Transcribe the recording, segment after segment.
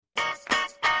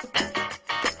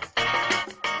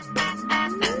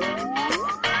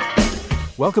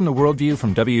Welcome to Worldview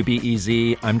from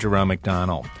WBEZ. I'm Jerome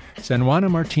McDonnell. San Juana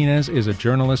Martinez is a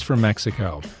journalist from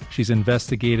Mexico. She's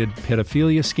investigated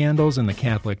pedophilia scandals in the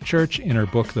Catholic Church in her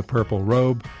book, The Purple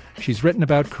Robe. She's written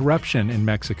about corruption in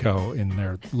Mexico in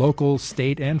their local,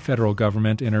 state, and federal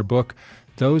government in her book,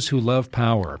 Those Who Love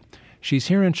Power. She's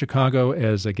here in Chicago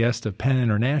as a guest of PEN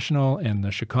International and the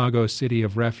Chicago City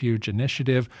of Refuge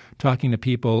Initiative, talking to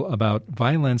people about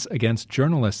violence against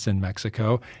journalists in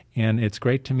Mexico. And it's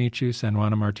great to meet you, San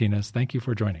Juana Martinez. Thank you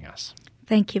for joining us.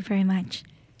 Thank you very much.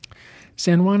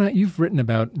 San Juana, you've written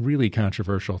about really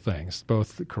controversial things,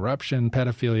 both corruption,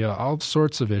 pedophilia, all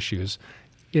sorts of issues.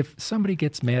 If somebody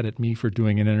gets mad at me for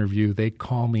doing an interview, they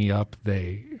call me up,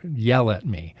 they yell at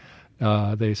me.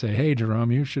 They say, hey,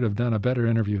 Jerome, you should have done a better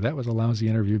interview. That was a lousy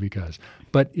interview because.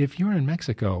 But if you're in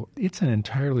Mexico, it's an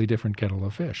entirely different kettle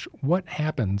of fish. What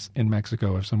happens in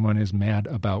Mexico if someone is mad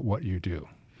about what you do?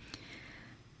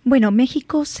 Bueno,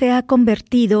 México se ha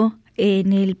convertido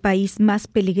en el país más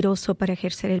peligroso para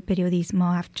ejercer el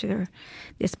periodismo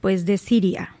después de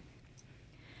Siria.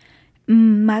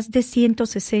 Más de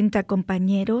 160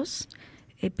 compañeros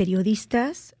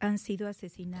periodistas han sido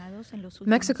asesinados en los últimos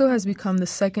Mexico has become the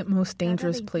second most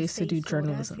dangerous place to do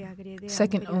journalism,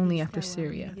 second only after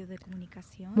Syria.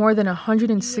 More than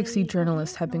 160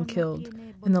 journalists have been killed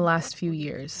in the last few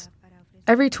years.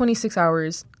 Every 26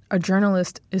 hours, a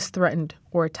journalist is threatened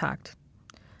or attacked.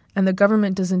 And the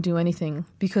government doesn't do anything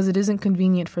because it isn't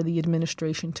convenient for the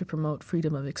administration to promote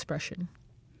freedom of expression.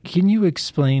 Can you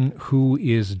explain who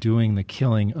is doing the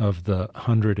killing of the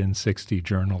 160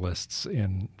 journalists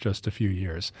in just a few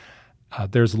years?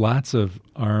 There's lots of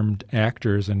armed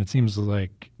actors, and it seems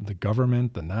like the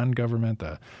government, the non-government,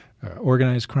 the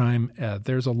organized crime,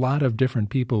 there's a lot of different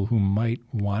people who might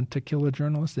want to kill a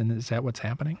journalist, and is that what's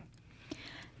happening?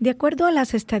 De acuerdo a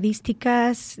las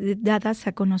estadísticas dadas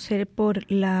a conocer por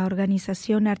la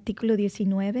organización Artículo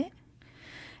 19,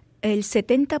 el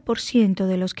 70%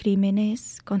 de los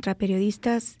crímenes contra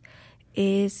periodistas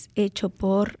es hecho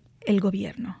por el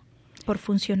gobierno, por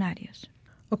funcionarios.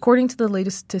 According to the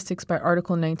latest statistics by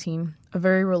Article 19, a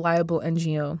very reliable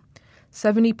NGO,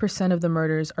 70% of the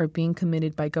murders are being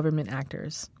committed by government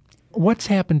actors. What's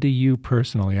happened to you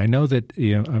personally? I know that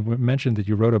I mentioned that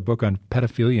you wrote a book on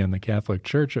pedophilia in the Catholic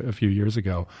Church a few years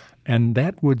ago, and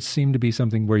that would seem to be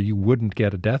something where you wouldn't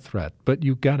get a death threat. But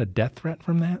you got a death threat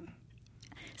from that?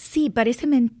 Sí, parece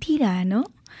mentira, ¿no?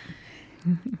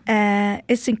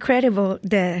 It's incredible.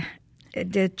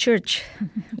 The church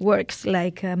works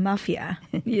like a mafia,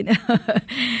 you know.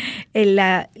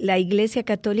 La Iglesia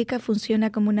Católica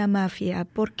funciona como una mafia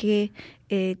porque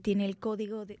tiene el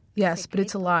código de... Yes, but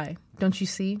it's a lie. Don't you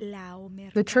see?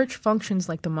 The church functions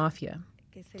like the mafia.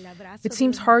 It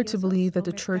seems hard to believe that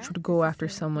the church would go after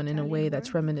someone in a way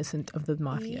that's reminiscent of the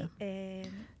mafia.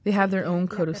 They have their own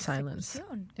code of silence.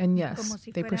 And yes,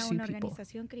 they pursue people.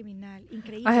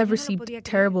 I have received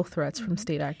terrible threats from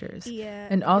state actors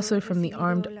and also from the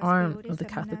armed arm of the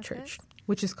Catholic Church,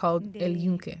 which is called El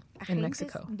Yunque in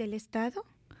Mexico.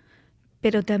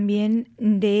 Pero también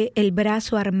de el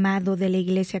brazo armado de la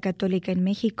Iglesia Católica en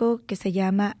México, que se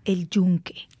llama El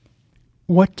Yunque.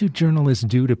 What do journalists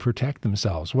do to protect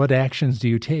themselves? What actions do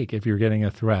you take if you're getting a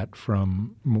threat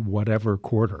from whatever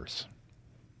quarters?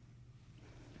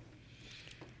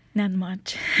 Not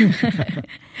much.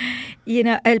 You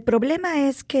know, el problema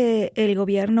es que el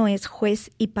gobierno es juez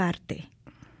y parte.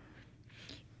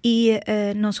 Y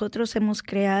nosotros hemos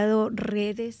creado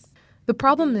redes. The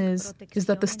problem is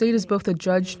that the state is both the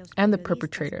judge and the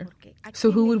perpetrator.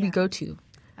 So who would we go to?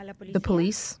 The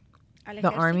police?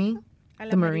 The army?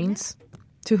 The Marines?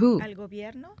 To who?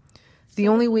 The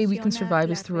only way we can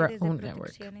survive is through our own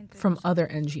network, from other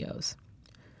NGOs.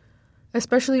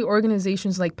 Especially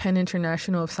organizations like PEN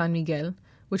International of San Miguel,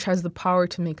 which has the power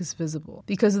to make us visible,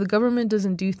 because the government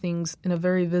doesn't do things in a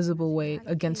very visible way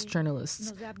against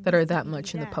journalists that are that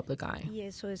much in the public eye. Y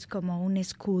eso es como un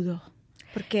escudo,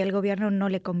 porque al gobierno no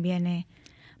le conviene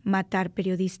matar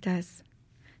periodistas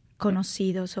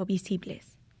conocidos o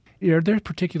visibles. Are there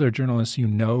particular journalists you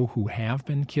know who have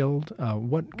been killed?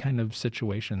 What kind of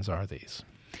situations are these?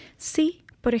 Sí,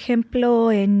 por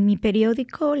ejemplo, en mi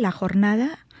periódico, La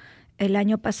Jornada, el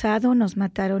año pasado nos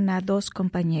mataron a 2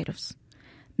 compañeros,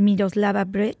 Miroslava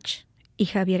Brecht y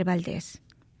Javier Valdés.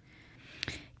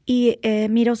 Y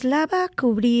Miroslava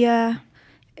cubría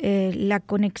la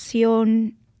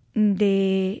conexión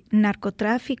de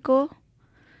narcotráfico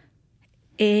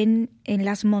en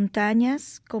las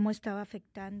montañas, cómo estaba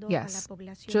afectando a la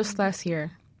población. Just last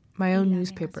year, my own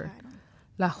newspaper,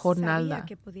 La Jornada,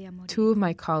 2 of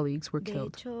my colleagues were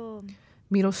killed,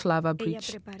 Miroslava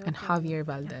Brecht and Javier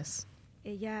Valdés.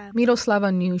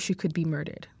 Miroslava knew she could be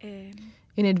murdered.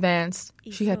 In advance,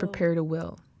 she had prepared a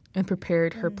will and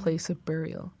prepared her place of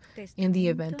burial in the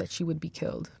event that she would be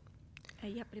killed.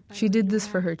 She did this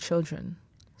for her children,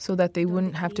 so that they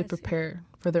wouldn't have to prepare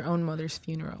for their own mother's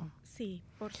funeral.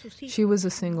 She was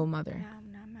a single mother.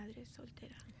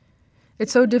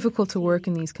 It's so difficult to work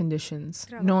in these conditions,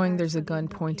 knowing there's a gun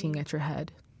pointing at your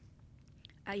head.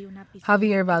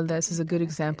 Javier Valdez is a good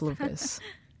example of this.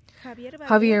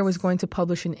 Javier was going to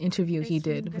publish an interview he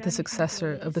did with the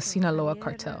successor of the Sinaloa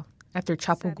cartel after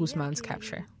Chapo Guzman's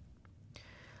capture.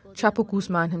 Chapo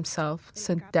Guzman himself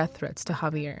sent death threats to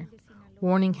Javier,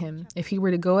 warning him if he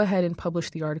were to go ahead and publish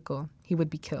the article, he would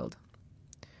be killed.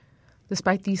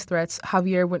 Despite these threats,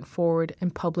 Javier went forward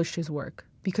and published his work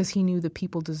because he knew the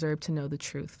people deserved to know the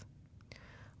truth.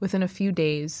 Within a few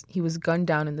days, he was gunned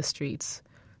down in the streets,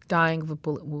 dying of a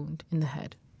bullet wound in the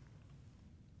head.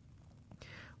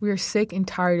 We are sick and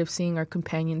tired of seeing our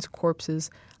companions' corpses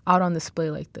out on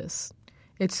display like this.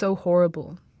 It's so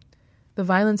horrible. The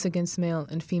violence against male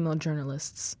and female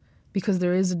journalists, because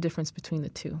there is a difference between the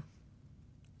two.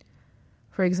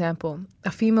 For example,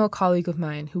 a female colleague of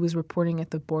mine who was reporting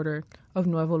at the border of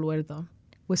Nuevo Laredo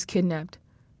was kidnapped,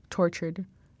 tortured,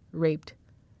 raped,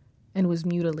 and was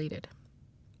mutilated.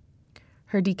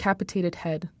 Her decapitated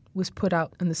head was put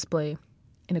out on display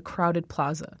in a crowded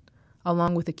plaza,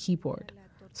 along with a keyboard,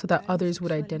 so that others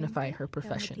would identify her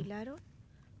profession.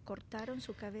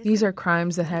 These are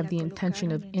crimes that have the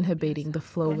intention of inhibiting the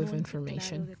flow of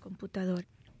information.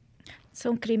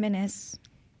 Son crímenes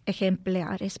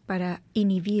ejemplares para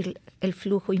inhibir el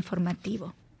flujo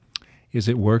informativo. Is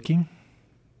it working?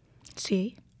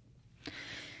 Sí.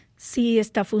 Sí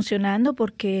está funcionando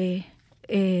porque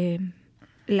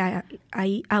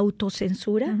hay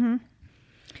autocensura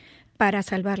para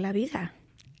salvar la vida.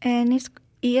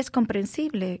 Y es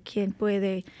comprensible quien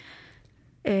puede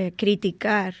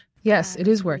criticar. Yes, it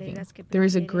is working. There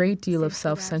is a great deal of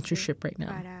self-censorship right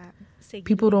now.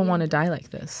 People don't want to die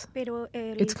like this.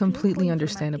 It's completely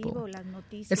understandable.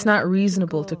 It's not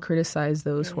reasonable to criticize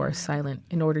those who are silent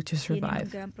in order to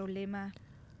survive.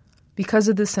 Because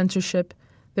of this censorship,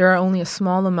 there are only a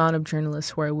small amount of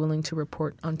journalists who are willing to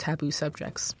report on taboo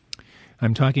subjects.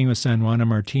 I'm talking with San Juana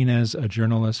Martinez, a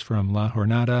journalist from La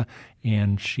Jornada,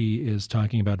 and she is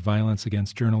talking about violence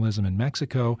against journalism in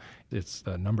Mexico. It's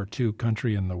the number 2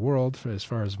 country in the world as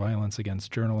far as violence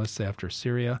against journalists after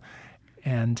Syria.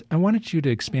 And I wanted you to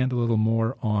expand a little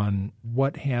more on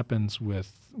what happens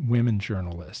with women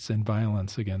journalists and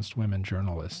violence against women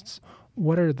journalists.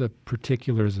 What are the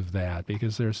particulars of that?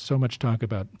 Because there's so much talk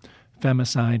about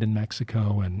femicide in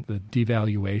Mexico and the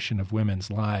devaluation of women's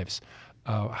lives.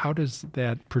 How does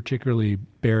that particularly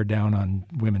bear down on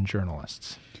women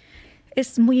journalists?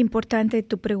 Es muy importante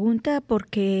tu pregunta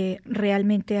porque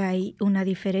realmente hay una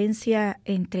diferencia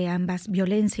entre ambas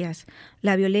violencias.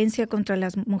 La violencia contra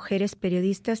las mujeres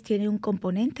periodistas tiene un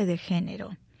componente de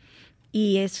género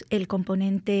y es el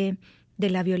componente de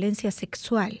la violencia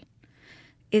sexual.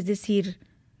 Es decir,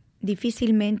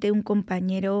 difícilmente un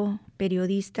compañero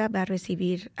periodista va a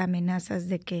recibir amenazas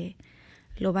de que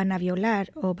lo van a violar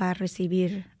o va a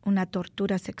recibir una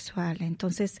tortura sexual.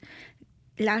 Entonces,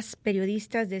 las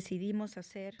periodistas decidimos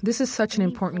hacer... This is such an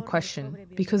important question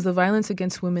because the violence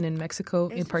against women in Mexico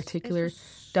in particular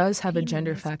does have a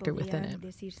gender factor within it.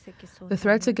 The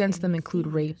threats against them include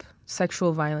rape,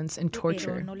 sexual violence, and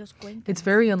torture. It's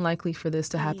very unlikely for this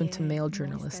to happen to male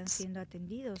journalists.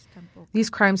 These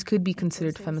crimes could be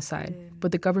considered femicide,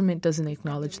 but the government doesn't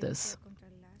acknowledge this.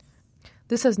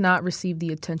 This has not received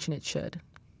the attention it should.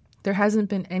 There hasn't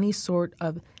been any sort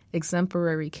of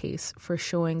exemplary case for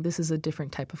showing this is a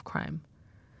different type of crime.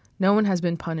 No one has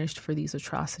been punished for these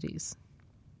atrocities.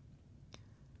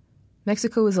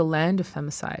 Mexico is a land of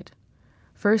femicide.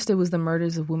 First, it was the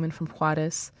murders of women from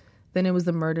Juarez. Then it was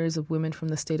the murders of women from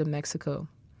the state of Mexico.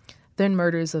 Then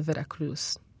murders of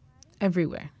Veracruz.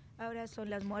 Everywhere.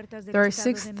 There are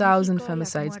 6,000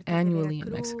 femicides annually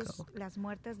in Mexico.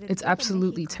 It's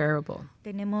absolutely terrible.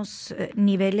 Tenemos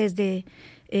niveles de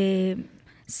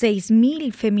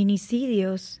 6,000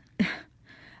 feminicidios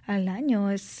al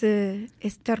año.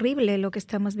 Es terrible lo que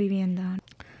estamos viviendo.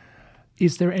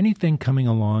 Is there anything coming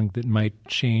along that might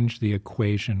change the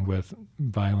equation with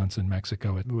violence in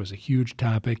Mexico? It was a huge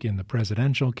topic in the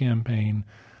presidential campaign.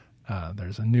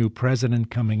 There's a new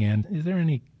president coming in. Is there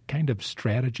any kind of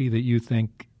strategy that you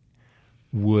think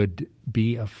would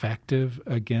be effective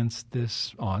against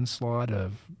this onslaught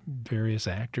of various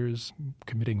actors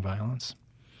committing violence?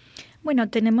 Bueno,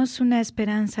 tenemos una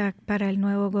esperanza para el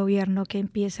nuevo gobierno que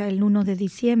empieza el 1 de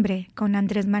diciembre con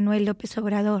Andrés Manuel López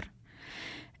Obrador.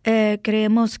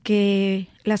 Creemos que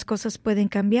las cosas pueden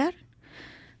cambiar.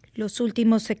 Los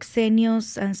últimos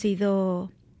sexenios han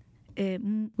sido...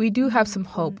 We do have some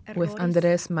hope with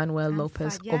Andrés Manuel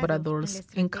López Obrador's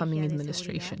incoming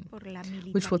administration,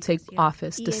 which will take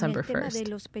office December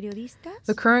 1st.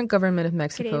 The current government of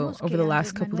Mexico, over the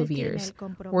last couple of years,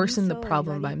 worsened the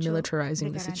problem by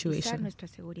militarizing the situation.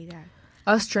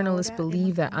 Us journalists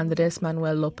believe that Andrés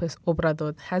Manuel López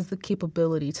Obrador has the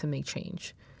capability to make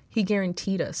change. He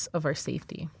guaranteed us of our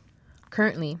safety.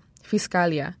 Currently,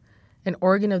 Fiscalia, an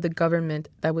organ of the government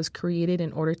that was created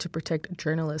in order to protect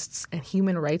journalists and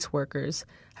human rights workers,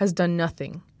 has done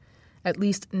nothing. At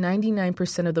least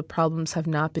 99% of the problems have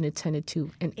not been attended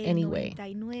to in any way.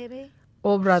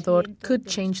 Obrador could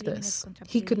change this.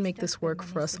 He could make this work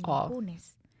for us all.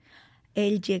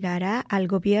 Él llegará al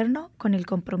gobierno con el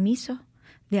compromiso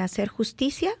de hacer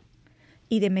justicia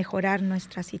y de mejorar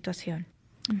nuestra situación.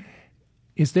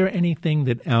 Is there anything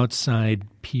that outside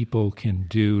people can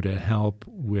do to help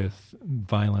with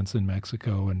violence in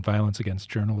Mexico and violence against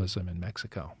journalism in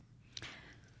Mexico?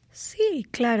 Sí,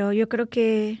 claro. Yo creo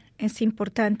que es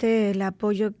importante el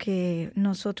apoyo que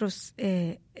nosotros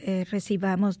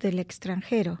recibamos del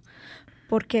extranjero.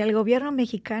 Porque el gobierno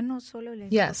mexicano solo le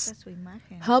importa su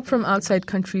imagen. Help from outside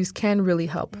countries can really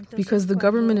help because the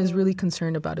government is really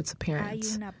concerned about its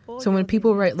appearance. So when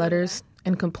people write letters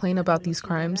and complain about these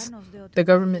crimes, the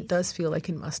government does feel like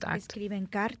it must act. Escriben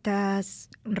cartas,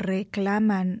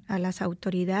 reclaman a las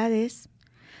autoridades.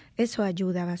 Eso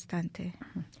ayuda bastante.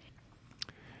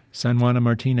 San Juana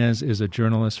Martinez is a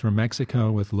journalist from Mexico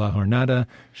with La Jornada.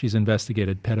 She's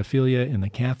investigated pedophilia in the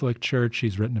Catholic Church.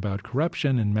 She's written about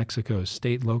corruption in Mexico's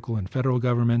state, local, and federal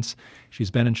governments. She's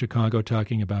been in Chicago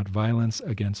talking about violence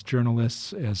against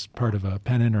journalists as part of a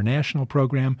PEN International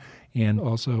program and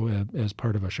also as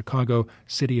part of a Chicago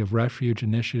City of Refuge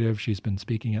initiative. She's been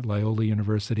speaking at Loyola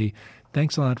University.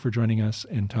 Thanks a lot for joining us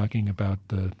and talking about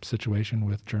the situation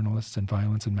with journalists and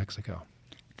violence in Mexico.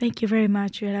 Thank you very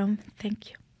much, Jerome. Thank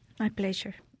you. My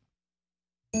pleasure.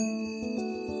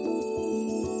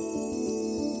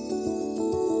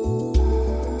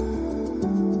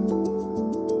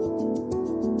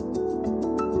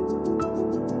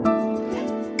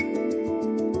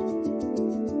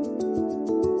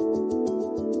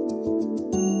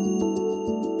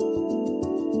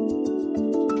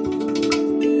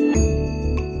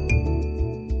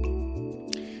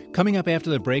 Coming up after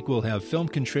the break, we'll have film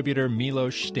contributor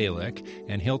Milos Stehlik,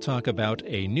 and he'll talk about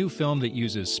a new film that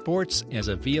uses sports as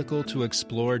a vehicle to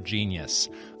explore genius.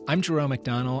 I'm Jerome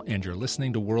McDonnell, and you're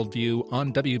listening to Worldview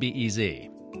on WBEZ.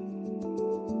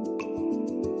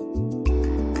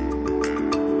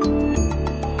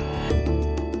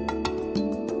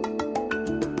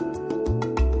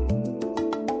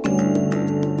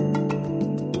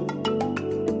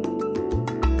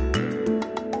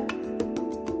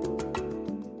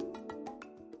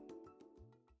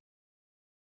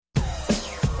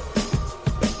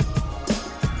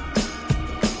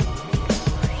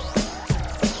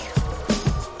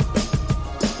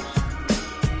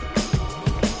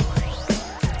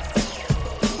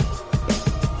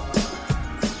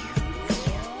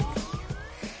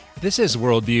 This is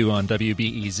Worldview on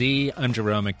WBEZ. I'm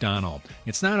Jerome McDonnell.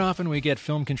 It's not often we get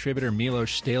film contributor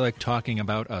Milos Stehlik talking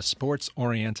about a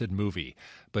sports-oriented movie.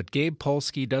 But Gabe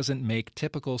Polsky doesn't make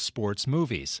typical sports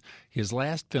movies. His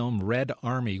last film, Red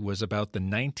Army, was about the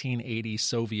 1980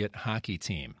 Soviet hockey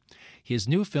team. His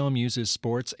new film uses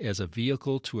sports as a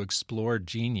vehicle to explore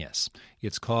genius.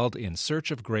 It's called In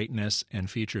Search of Greatness and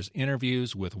features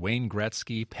interviews with Wayne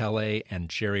Gretzky, Pelé, and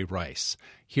Jerry Rice.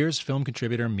 Here's film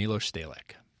contributor Milos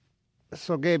Stehlik.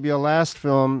 So, Gabe, your last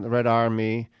film, Red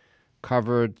Army,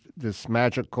 covered this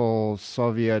magical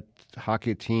Soviet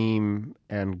hockey team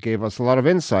and gave us a lot of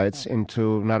insights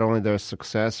into not only their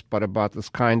success, but about this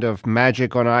kind of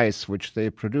magic on ice which they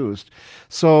produced.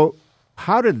 So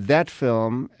how did that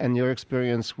film and your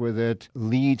experience with it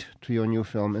lead to your new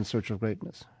film, In Search of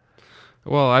Greatness?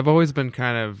 Well, I've always been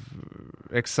kind of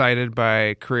excited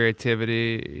by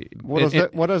creativity. What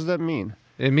does that mean?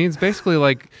 It means basically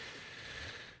like,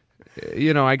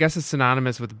 you know, I guess it's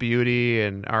synonymous with beauty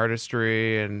and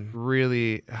artistry and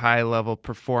really high-level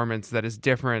performance that is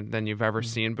different than you've ever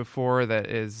seen before, that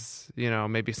is, you know,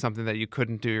 maybe something that you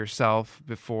couldn't do yourself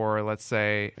before. Let's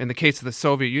say, in the case of the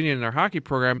Soviet Union and their hockey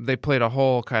program, they played a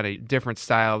whole kind of different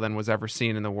style than was ever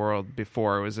seen in the world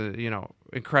before. It was,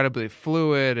 incredibly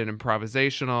fluid and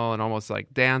improvisational and almost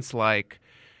like dance-like,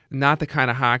 not the kind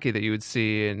of hockey that you would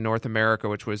see in North America,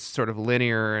 which was sort of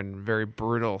linear and very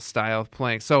brutal style of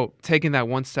playing. So taking that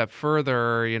one step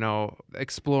further,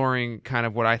 exploring kind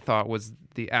of what I thought was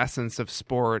the essence of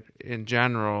sport in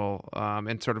general,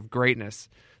 and sort of greatness,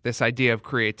 this idea of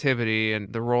creativity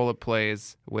and the role it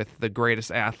plays with the greatest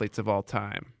athletes of all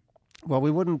time. Well,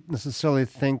 we wouldn't necessarily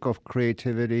think of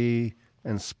creativity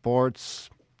and sports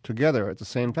together at the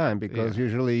same time, because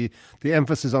usually the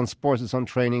emphasis on sports is on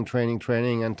training,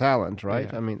 and talent, right?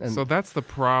 Yeah. So that's the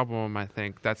problem, I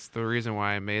think. That's the reason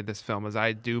why I made this film, is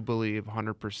I do believe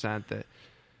 100% that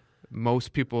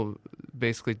most people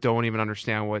basically don't even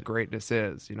understand what greatness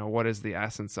is. What is the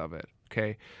essence of it,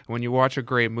 okay? When you watch a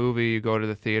great movie, you go to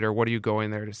the theater, what are you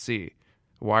going there to see?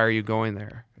 Why are you going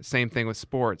there? Same thing with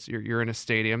sports. You're in a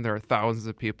stadium, there are thousands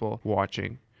of people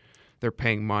watching. They're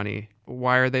paying money.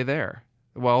 Why are they there?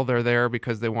 Well, they're there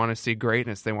because they want to see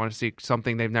greatness. They want to see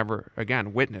something they've never,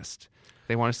 again, witnessed.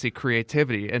 They want to see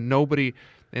creativity. And nobody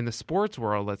in the sports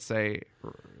world, let's say,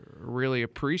 really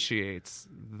appreciates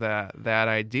that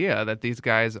idea that these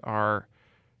guys are,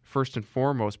 first and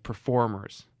foremost,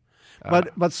 performers.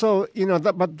 But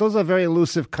those are very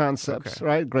elusive concepts,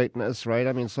 right? Greatness, right?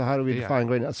 So how do we define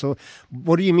greatness? So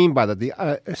what do you mean by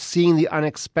that? Seeing the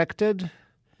unexpected?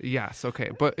 Yes,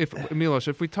 okay. But Milos,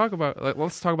 if we talk about,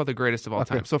 let's talk about the greatest of all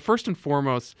time. So first and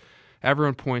foremost,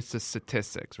 everyone points to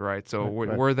statistics, right?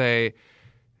 So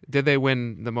did they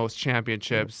win the most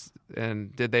championships,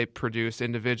 and did they produce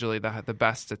individually the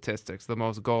best statistics, the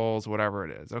most goals, whatever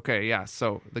it is? Okay, yeah.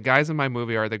 So the guys in my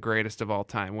movie are the greatest of all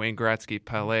time: Wayne Gretzky,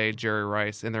 Pelé, Jerry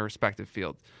Rice, in their respective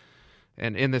fields.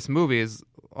 And in this movie is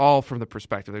all from the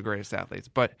perspective of the greatest athletes.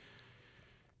 But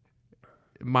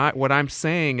what I'm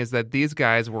saying is that these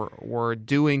guys were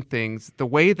doing things, the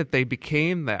way that they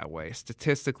became that way,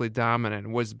 statistically dominant,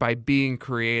 was by being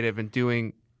creative and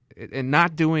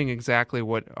not doing exactly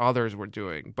what others were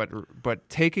doing, but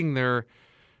taking their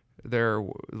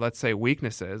let's say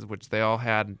weaknesses, which they all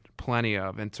had plenty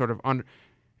of, and sort of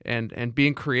and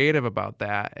being creative about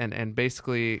that, and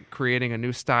basically creating a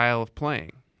new style of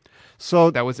playing. So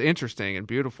that was interesting and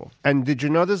beautiful. And did you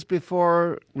know this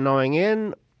before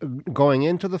going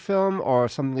into the film, or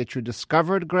something that you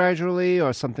discovered gradually,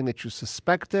 or something that you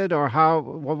suspected, or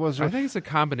what was it? I think it's a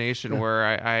combination where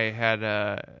I had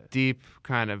a deep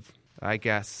kind of, I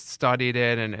guess, studied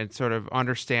it and sort of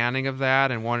understanding of that,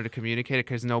 and wanted to communicate it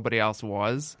because nobody else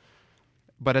was.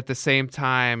 But at the same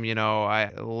time,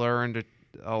 I learned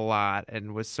a lot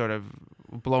and was sort of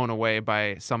blown away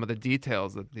by some of the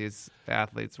details that these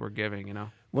athletes were giving,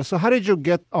 Well, so how did you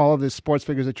get all of these sports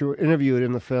figures that you interviewed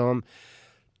in the film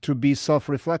to be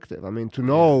self-reflective? To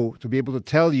know, to be able to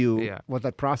tell you what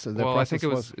that process was. I think it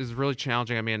was really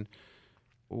challenging.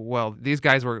 These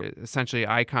guys were essentially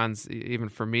icons even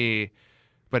for me.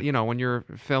 But, when you're a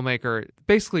filmmaker,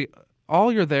 basically all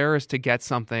you're there is to get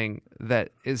something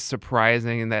that is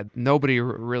surprising and that nobody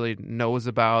really knows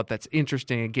about, that's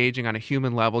interesting, engaging on a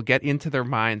human level, get into their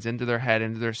minds, into their head,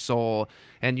 into their soul.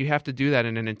 And you have to do that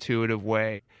in an intuitive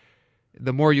way.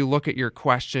 The more you look at your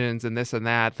questions and this and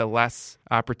that, the less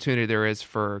opportunity there is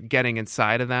for getting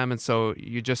inside of them. And so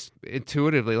you just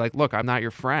intuitively, look, I'm not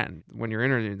your friend when you're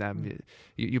interviewing them.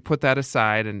 You put that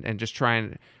aside and just try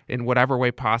and, in whatever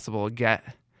way possible, get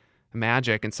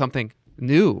magic and something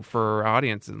new for our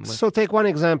audience. So take one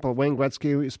example, Wayne Gretzky,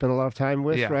 you spent a lot of time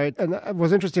with, right? And it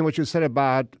was interesting what you said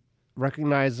about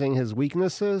recognizing his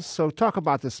weaknesses. So talk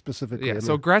about this specifically. Yeah,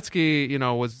 so Gretzky,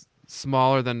 was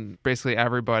smaller than basically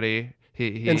everybody.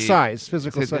 He in size,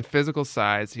 physical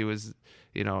size. He was,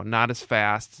 not as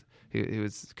fast. He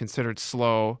was considered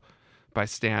slow by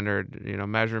standard,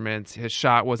 measurements. His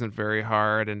shot wasn't very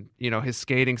hard, and his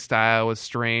skating style was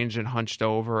strange and hunched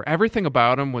over. Everything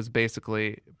about him was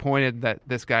basically pointed that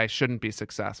this guy shouldn't be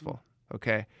successful.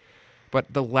 Okay,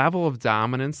 but the level of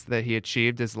dominance that he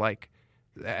achieved is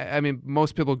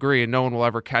most people agree, and no one will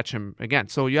ever catch him again.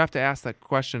 So you have to ask that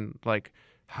question,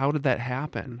 how did that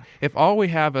happen? If all we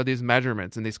have are these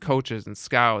measurements and these coaches and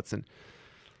scouts and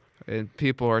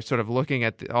people are sort of looking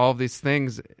at all of these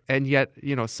things, and yet,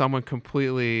 someone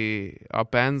completely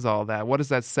upends all that, what does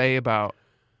that say about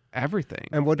everything?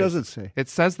 And what does it say? It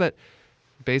says that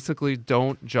basically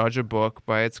don't judge a book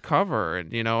by its cover.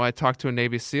 And, I talked to a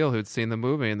Navy SEAL who'd seen the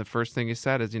movie, and the first thing he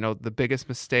said is, the biggest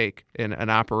mistake in an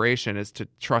operation is to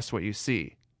trust what you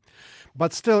see.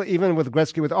 But still, even with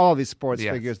Gretzky, with all these sports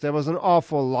figures, there was an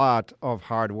awful lot of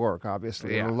hard work,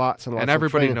 obviously. Yeah. And lots and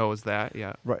everybody knows that,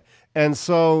 yeah. Right. And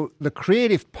so the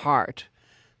creative part,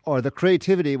 or the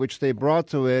creativity which they brought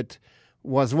to it,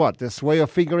 was what? This way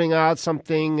of figuring out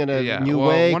something in a new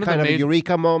way, kind of a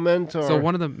eureka moment? Or? So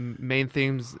one of the main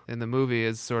themes in the movie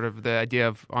is sort of the idea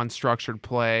of unstructured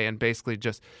play and basically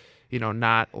just,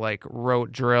 not like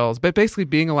rote drills, but basically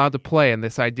being allowed to play. And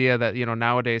this idea that,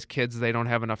 nowadays kids, they don't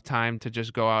have enough time to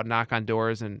just go out, knock on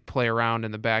doors and play around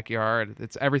in the backyard.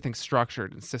 It's everything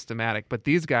structured and systematic. But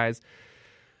these guys,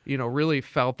 really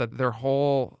felt that their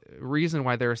whole reason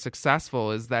why they were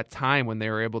successful is that time when they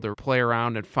were able to play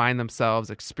around and find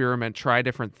themselves, experiment, try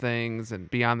different things, and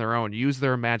be on their own, use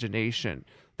their imagination.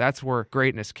 That's where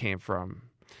greatness came from.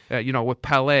 With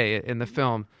Pelé in the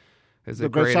film is a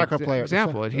great soccer player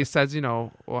example. And he says,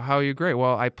 well, how are you great?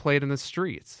 Well, I played in the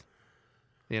streets,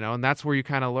 and that's where you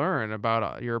kind of learn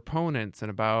about your opponents and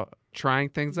about trying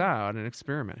things out and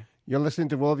experimenting. You're listening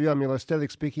to Worldview. I'm Milo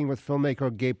Stelic, speaking with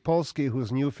filmmaker Gabe Polsky,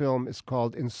 whose new film is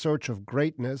called In Search of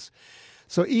Greatness.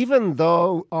 So even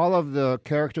though all of the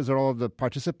characters or all of the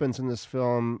participants in this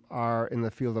film are in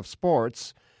the field of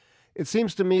sports, it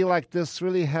seems to me like this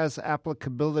really has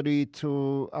applicability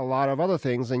to a lot of other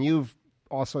things. And you've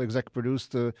also exec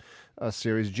produced the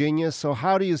series Genius. So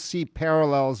how do you see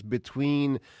parallels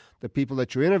between the people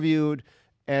that you interviewed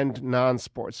and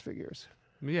non-sports figures?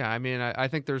 Yeah, I mean, I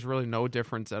think there's really no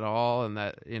difference at all in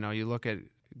that, you look at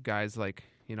guys like,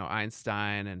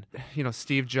 Einstein and,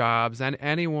 Steve Jobs and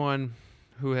anyone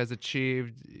who has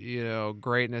achieved,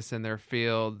 greatness in their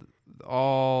field,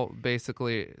 all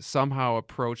basically somehow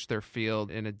approach their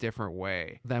field in a different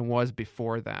way than was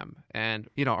before them. And,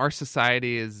 our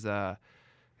society is,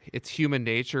 it's human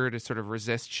nature to sort of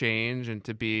resist change and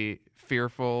to be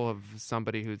fearful of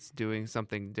somebody who's doing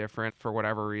something different for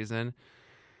whatever reason.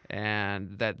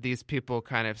 And that these people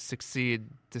kind of succeed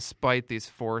despite these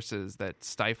forces that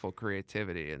stifle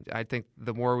creativity. And I think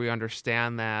the more we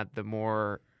understand that, the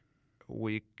more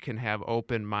we can have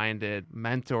open-minded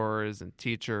mentors and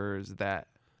teachers that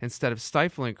instead of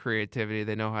stifling creativity,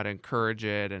 they know how to encourage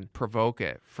it and provoke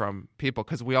it from people.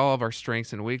 Because we all have our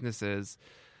strengths and weaknesses,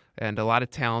 and a lot of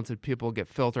talented people get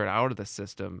filtered out of the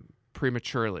system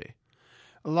prematurely.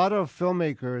 A lot of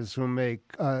filmmakers who make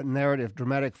narrative,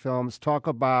 dramatic films talk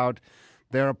about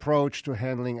their approach to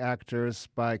handling actors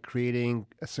by creating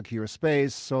a secure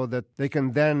space so that they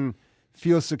can then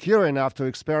feel secure enough to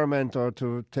experiment or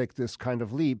to take this kind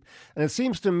of leap. And it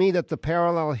seems to me that the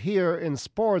parallel here in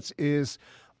sports is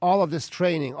all of this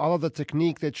training, all of the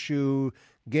technique that you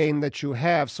gain, that you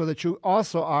have, so that you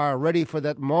also are ready for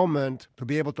that moment to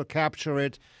be able to capture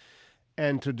it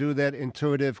and to do that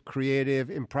intuitive, creative,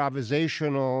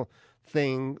 improvisational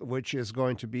thing, which is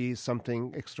going to be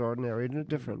something extraordinary and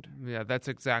different. Yeah, that's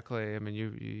exactly. I mean,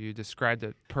 you described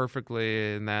it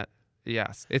perfectly in that,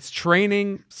 yes. It's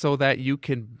training so that you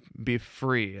can be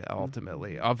free,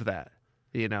 ultimately, of that.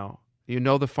 You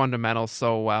know the fundamentals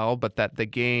so well, but that the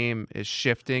game is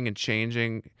shifting and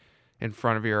changing in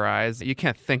front of your eyes. You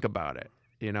can't think about it.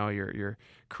 You're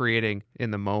creating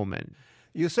in the moment.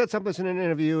 You said something in an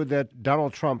interview that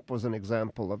Donald Trump was an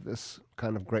example of this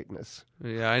kind of greatness.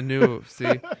 Yeah, I knew.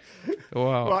 See?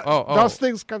 Wow. Well, those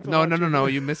things come to No.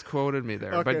 You misquoted me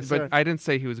there. Okay, but I didn't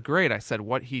say he was great. I said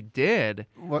what he did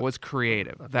was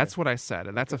creative. Okay. That's what I said,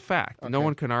 and that's a fact. Okay. No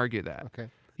one can argue that. Okay.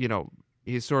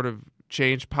 He sort of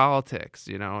changed politics,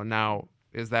 Now,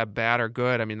 is that bad or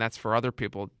good? I mean, that's for other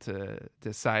people to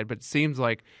decide. But it seems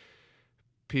like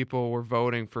people were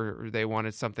voting they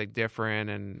wanted something different.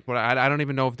 And I don't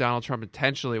even know if Donald Trump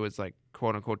intentionally was like,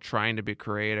 quote unquote, trying to be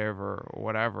creative or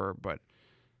whatever, but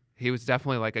he was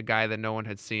definitely like a guy that no one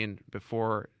had seen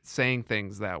before saying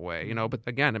things that way, But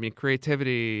again, I mean,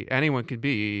 creativity, anyone could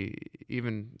be,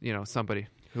 even, somebody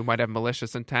who might have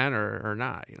malicious intent or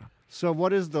not, So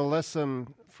what is the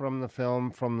lesson from the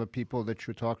film, from the people that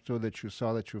you talked to, that you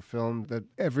saw, that you filmed, that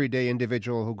everyday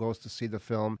individual who goes to see the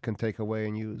film can take away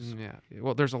and use? Yeah.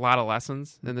 Well, there's a lot of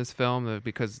lessons in this film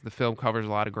because the film covers a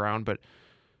lot of ground, but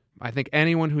I think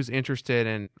anyone who's interested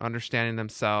in understanding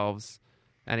themselves,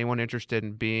 anyone interested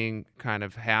in being kind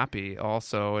of happy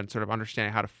also, and sort of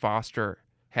understanding how to foster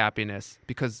happiness,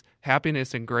 because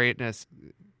happiness and greatness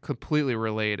completely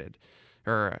related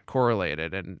or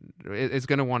correlated, and is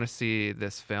going to want to see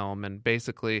this film. And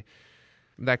basically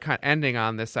that kind of ending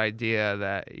on this idea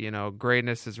that,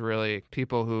 greatness is really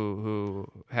people who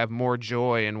have more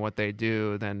joy in what they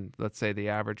do than, let's say, the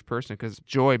average person, because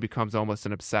joy becomes almost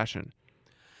an obsession.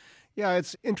 Yeah,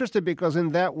 it's interesting because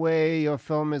in that way your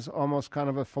film is almost kind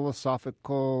of a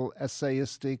philosophical,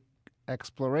 essayistic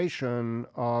exploration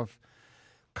of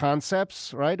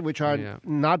concepts, right, which are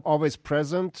not always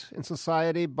present in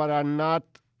society, but are not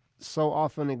so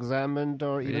often examined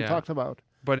or even talked about.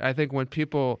 But I think when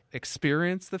people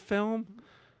experience the film,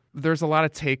 there's a lot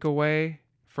of takeaway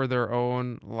for their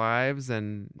own lives.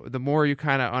 And the more you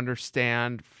kind of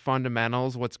understand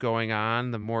fundamentals, what's going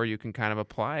on, the more you can kind of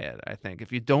apply it, I think.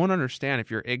 If you don't understand,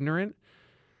 if you're ignorant,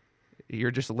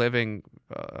 you're just living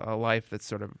a life that's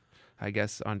sort of, I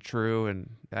guess, untrue and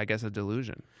I guess a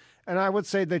delusion. And I would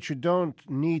say that you don't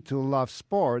need to love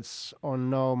sports or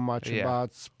know much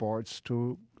about sports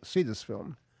to see this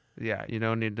film. Yeah, you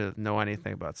don't need to know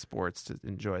anything about sports to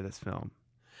enjoy this film.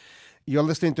 You're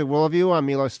listening to Worldview. I'm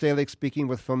Milos Stalik speaking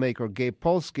with filmmaker Gabe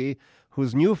Polsky,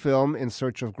 whose new film, In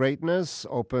Search of Greatness,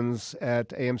 opens at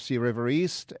AMC River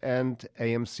East and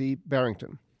AMC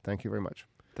Barrington. Thank you very much.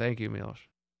 Thank you, Milos.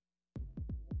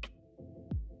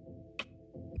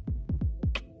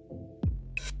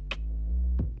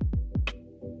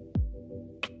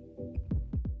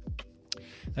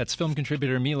 That's film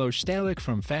contributor Milos Stalik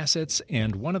from Facets,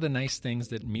 and one of the nice things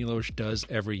that Milos does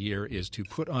every year is to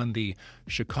put on the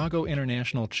Chicago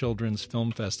International Children's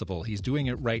Film Festival. He's doing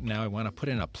it right now. I want to put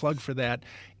in a plug for that.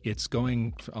 It's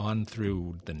going on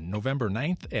through the November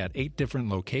 9th at 8 different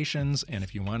locations, and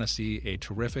if you want to see a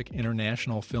terrific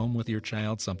international film with your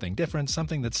child, something different,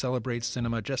 something that celebrates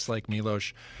cinema just like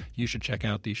Milos, you should check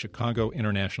out the Chicago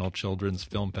International Children's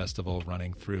Film Festival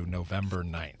running through November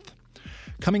 9th.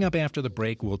 Coming up after the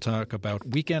break, we'll talk about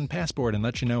Weekend Passport and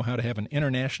let you know how to have an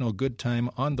international good time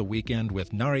on the weekend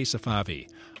with Nari Safavi.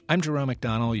 I'm Jerome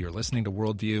McDonnell. You're listening to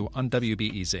Worldview on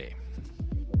WBEZ.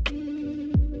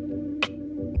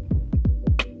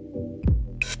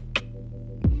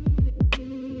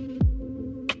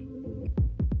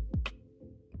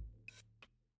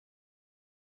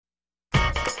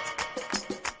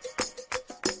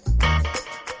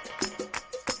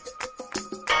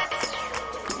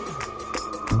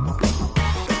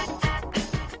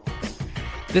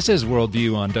 This is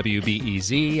Worldview on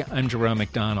WBEZ. I'm Jerome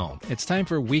McDonnell. It's time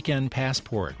for Weekend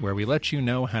Passport, where we let you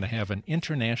know how to have an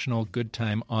international good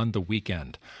time on the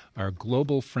weekend. Our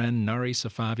global friend Nari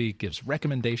Safavi gives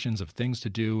recommendations of things to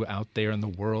do out there in the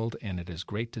world, and it is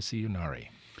great to see you, Nari.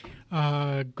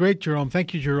 Great, Jerome.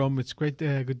 Thank you, Jerome. It's great.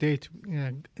 Good day.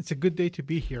 It's a good day to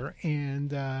be here,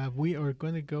 and we are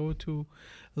going to go to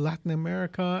Latin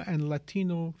America and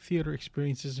Latino theater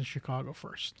experiences in Chicago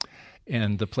first.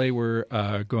 And the play we're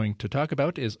going to talk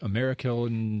about is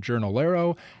American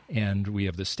Jornalero, and we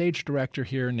have the stage director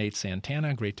here, Nate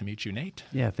Santana. Great to meet you, Nate.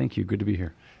 Yeah, thank you. Good to be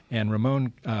here. And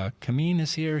Ramon Camín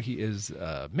is here. He is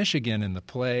Michigan in the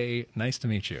play. Nice to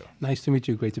meet you. Nice to meet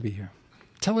you. Great to be here.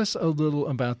 Tell us a little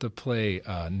about the play,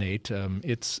 Nate.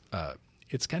 It's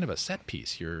kind of a set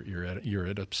piece. You're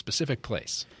at a specific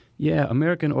place. Yeah,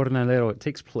 American Jornalero. It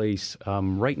takes place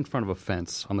right in front of a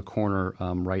fence on the corner,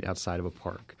 right outside of a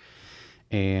park.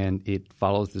 And it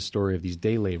follows the story of these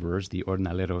day laborers, the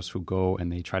jornaleros, who go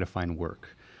and they try to find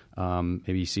work.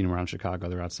 Maybe you've seen them around Chicago.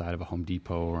 They're outside of a Home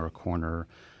Depot or a corner.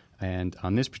 And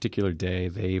on this particular day,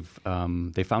 they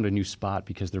found a new spot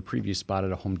because their previous spot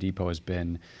at a Home Depot has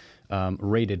been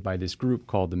raided by this group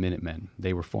called the Minutemen.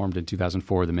 They were formed in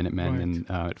 2004, the Minutemen, right. And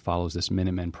it follows this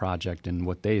Minutemen project. And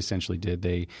what they essentially did,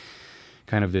 they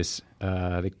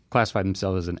classified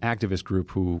themselves as an activist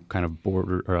group who kind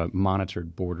of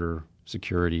monitored border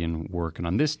security and work. And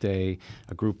on this day,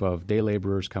 a group of day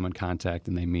laborers come in contact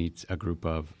and they meet a group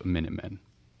of Minutemen.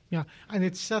 Yeah, and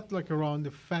it's set like around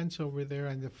the fence over there,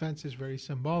 and the fence is very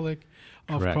symbolic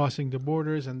of Correct. Crossing the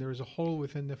borders, and there's a hole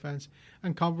within the fence,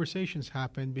 and conversations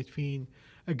happen between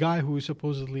a guy who is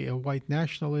supposedly a white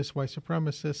nationalist, white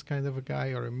supremacist kind of a guy,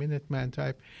 or a Minuteman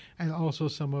type, and also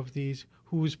some of these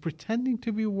who is pretending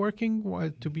to be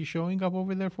working, to be showing up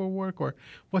over there for work, or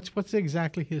what's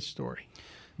exactly his story?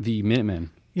 The Minutemen.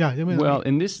 Yeah, the Minutemen. Well,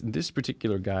 in this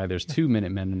particular guy, there's two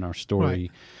Minutemen in our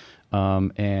story.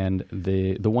 Right. And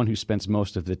the one who spends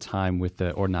most of the time with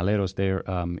the jornaleros there,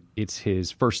 it's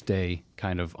his first day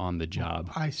kind of on the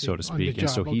job, so to speak. And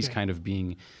so he's kind of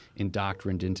being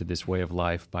indoctrined into this way of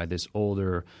life by this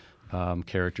older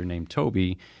character named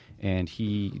Toby. And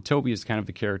Toby is kind of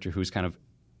the character who's kind of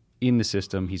in the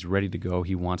system. He's ready to go.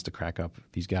 He wants to crack up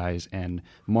these guys. And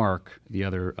Mark, the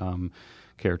other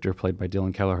character played by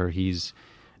Dylan Kelleher, he's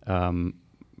kind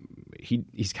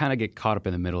of get caught up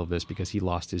in the middle of this because he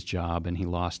lost his job and he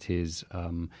lost his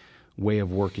way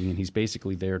of working, and he's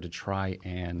basically there to try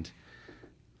and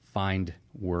find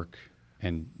work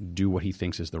and do what he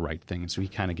thinks is the right thing. So he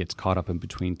kind of gets caught up in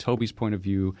between Toby's point of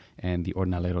view and the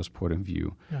jornalero's point of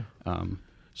view. Yeah.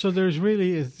 So there's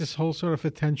really this whole sort of a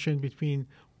tension between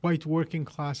white working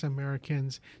class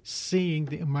Americans seeing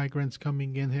the immigrants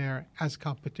coming in here as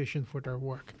competition for their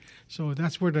work. So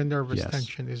that's where the nervous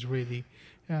tension is really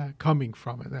coming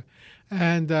from.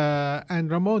 And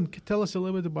Ramon, tell us a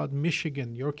little bit about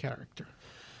Michigan, your character.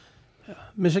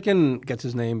 Michigan gets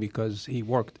his name because he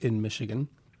worked in Michigan.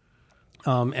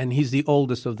 And he's the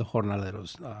oldest of the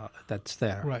jornaleros that's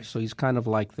there. Right. So he's kind of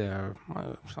like their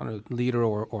leader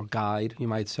or guide, you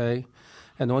might say.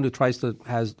 And the one who tries to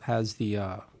has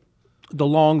the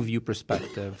long view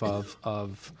perspective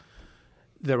of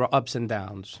there are ups and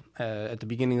downs. At the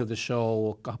beginning of the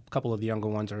show, a couple of the younger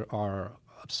ones are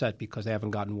upset because they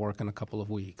haven't gotten work in a couple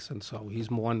of weeks. And so he's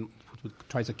one who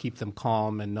tries to keep them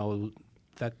calm and know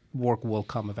that work will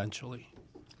come eventually.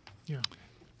 Yeah.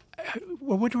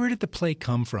 Well, where did the play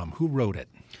come from? Who wrote it?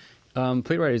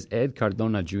 Playwright is Ed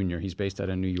Cardona Jr. He's based out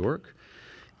of New York,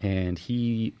 and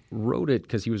he wrote it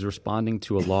because he was responding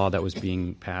to a law that was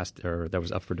being passed or that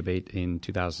was up for debate in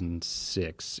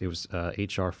 2006. It was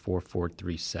H.R.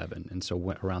 4437, and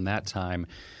so around that time,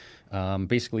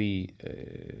 basically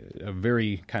a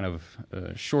very kind of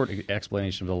short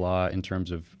explanation of the law in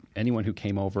terms of anyone who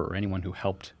came over or anyone who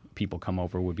helped people come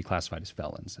over would be classified as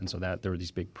felons. And so that there were these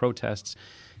big protests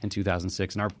in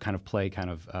 2006, and our kind of play kind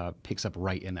of picks up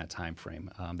right in that time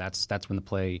frame. That's when the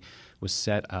play was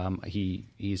set.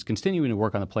 He's continuing to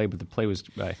work on the play, but the play was,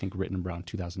 I think, written around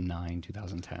 2009,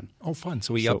 2010. Oh, fun.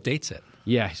 So he updates it.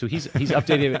 Yeah, so he's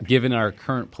updated it given our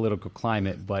current political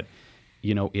climate, but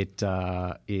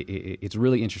it's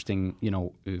really interesting,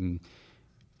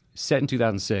 set in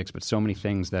 2006, but so many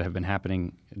things that have been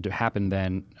happened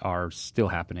then are still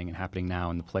happening and happening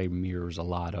now, and the play mirrors a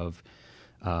lot of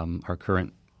our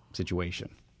current situation.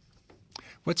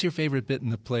 What's your favorite bit in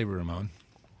the play, Ramon?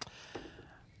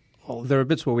 Well, there are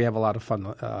bits where we have a lot of fun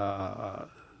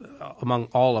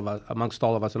amongst all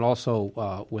of us, and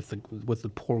also with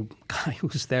the poor guy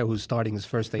who's there, who's starting his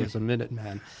first day as a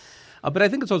Minuteman. But I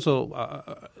think it's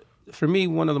also, for me,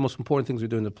 one of the most important things we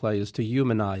do in the play is to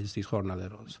humanize these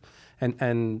jornaleros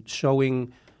and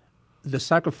showing the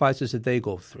sacrifices that they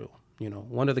go through.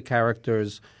 One of the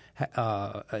characters,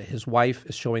 his wife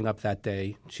is showing up that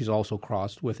day. She's also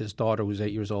crossed with his daughter, who's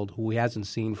 8 years old, who he hasn't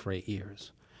seen for 8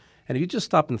 years. And if you just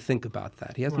stop and think about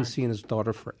that, he hasn't seen his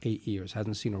daughter for 8 years,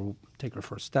 hasn't seen her take her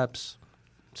first steps,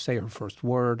 say her first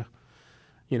word.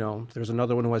 There's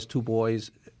another one who has 2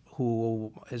 boys,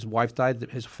 who his wife died,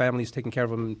 his family's taking care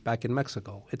of him back in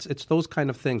Mexico. It's those kind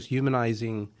of things,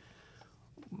 rehumanizing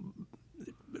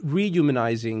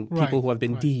people who have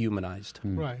been dehumanized.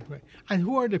 Right. And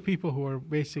who are the people who are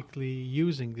basically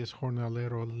using this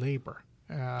jornalero labor?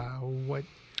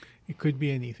 It could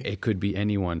be anything. It could be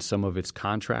anyone. Some of it's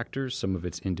contractors, some of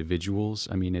it's individuals.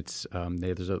 I mean, it's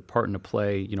there's a part in the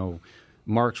play.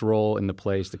 Mark's role in the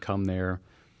play is to come there,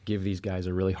 give these guys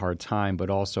a really hard time, but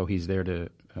also he's there to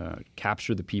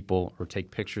capture the people or take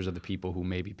pictures of the people who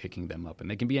may be picking them up. And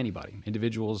they can be anybody,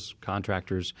 individuals,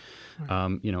 contractors.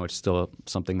 Right. It's still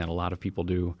something that a lot of people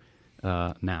do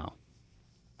now.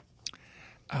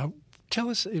 Tell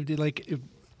us,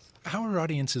 how are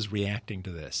audiences reacting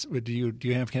to this? Do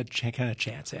you have kind of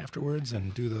chats afterwards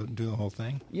and do the whole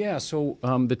thing? Yeah, so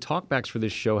the talkbacks for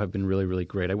this show have been really, really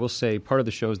great. I will say part of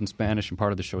the show is in Spanish and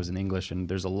part of the show is in English, and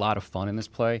there's a lot of fun in this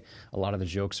play. A lot of the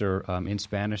jokes are in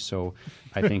Spanish, so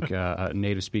I think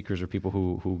native speakers or people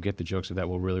who get the jokes of that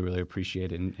will really, really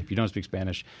appreciate it. And if you don't speak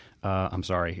Spanish, I'm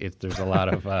sorry. There's a lot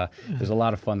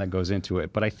of fun that goes into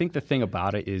it. But I think the thing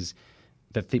about it is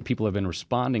that people have been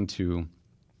responding to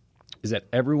is that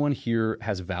everyone here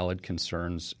has valid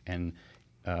concerns and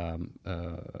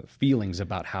feelings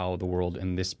about how the world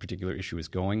and this particular issue is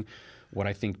going. What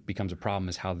I think becomes a problem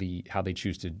is how they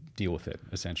choose to deal with it,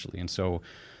 essentially. And so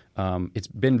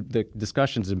the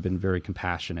discussions have been very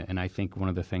compassionate, and I think one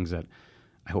of the things that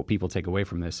I hope people take away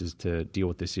from this is to deal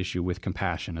with this issue with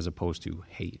compassion as opposed to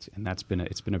hate. And it's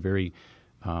been a very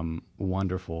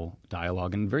wonderful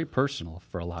dialogue and very personal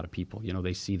for a lot of people.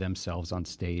 They see themselves on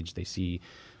stage, they see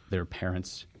their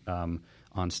parents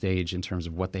on stage in terms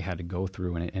of what they had to go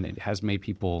through, and it has made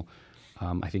people,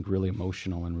 I think, really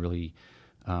emotional and really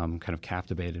kind of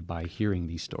captivated by hearing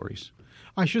these stories.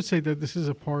 I should say that this is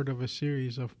a part of a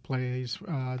series of plays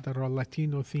that are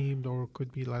Latino themed or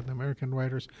could be Latin American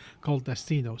writers called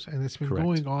Destinos, and it's been Correct.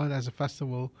 going on as a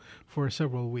festival for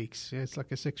several weeks. It's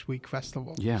like a 6-week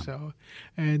festival. Yeah. So,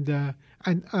 and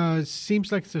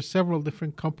seems like there's several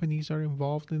different companies are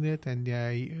involved in it, and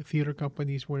theater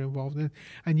companies were involved in it.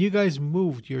 And you guys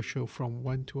moved your show from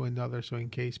one to another. So in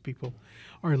case people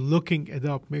are looking it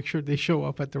up, make sure they show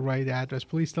up at the right address.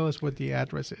 Please tell us what the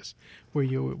address is where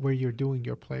you're doing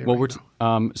your play Well, right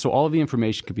now? So all of the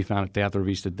information can be found at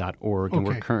teatrovista.org, and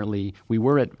we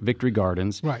were at Victory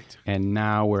Gardens, right, and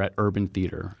now we're at Urban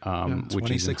Theater, which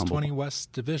is in 2620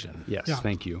 West Division. Yes,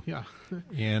 thank you. Yeah,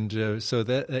 and so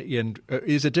that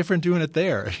is it different doing it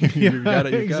there? You've got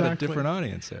a different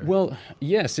audience there. Well,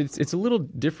 yes, it's a little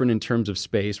different in terms of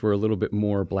space. We're a little bit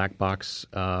more black box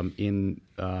in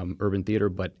Urban Theater,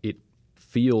 but it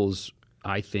feels,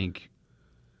 I think,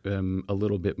 a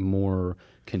little bit more.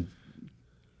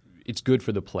 It's good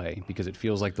for the play because it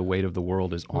feels like the weight of the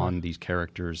world is on these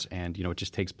characters, and it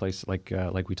just takes place like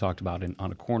we talked about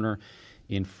on a corner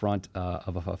in front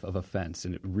of a fence,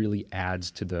 and it really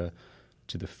adds to the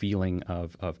feeling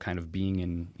of kind of being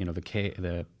in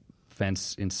the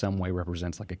fence in some way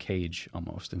represents like a cage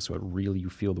almost, and so it really, you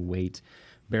feel the weight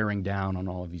bearing down on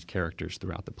all of these characters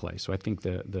throughout the play. So I think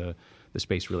the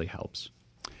space really helps.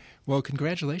 Well,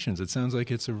 congratulations. It sounds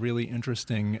like it's a really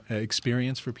interesting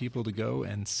experience for people to go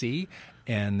and see,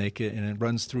 and it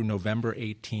runs through November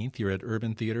 18th. You're at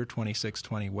Urban Theater,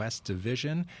 2620 West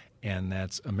Division, and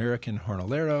that's American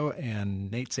Jornalero,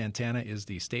 and Nate Santana is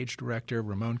the stage director.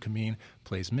 Ramon Camín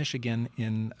plays Michigan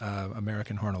in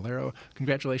American Jornalero.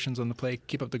 Congratulations on the play.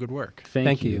 Keep up the good work.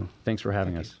 Thank you. Thanks for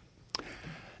having us.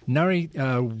 Nari,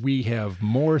 we have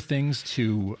more things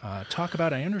to talk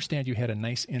about. I understand you had a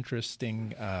nice,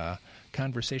 interesting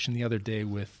conversation the other day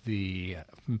with the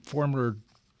former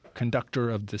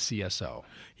conductor of the CSO.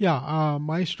 Yeah,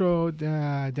 Maestro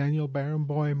Daniel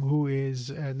Barenboim, who is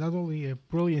not only a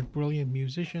brilliant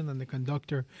musician and a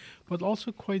conductor, but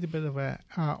also quite a bit of an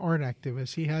art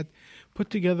activist. He had put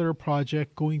together a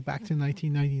project going back to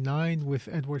 1999 with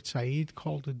Edward Said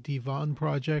called the Divan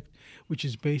Project, which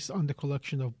is based on the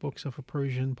collection of books of a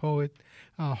Persian poet,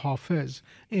 Hafiz.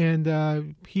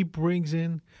 And he brings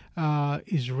in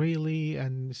Israeli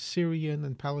and Syrian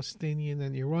and Palestinian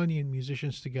and Iranian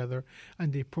musicians together,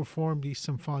 and they perform these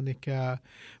symphonic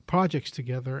projects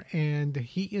together. And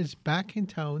he is back in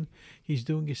town. He's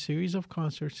doing a series of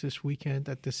concerts this weekend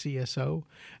at the CSO.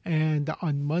 And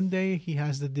on Monday, he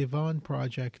has the Divan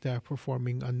Project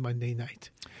performing on Monday night.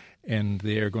 And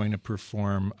they are going to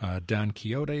perform Don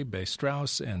Quixote by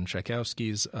Strauss and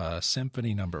Tchaikovsky's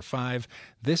Symphony No. 5.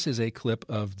 This is a clip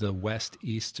of the West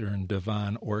Eastern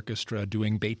Divan Orchestra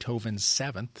doing Beethoven's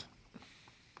 7th.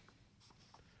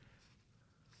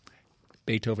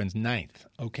 Beethoven's 9th.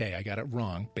 Okay, I got it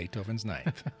wrong. Beethoven's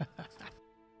 9th.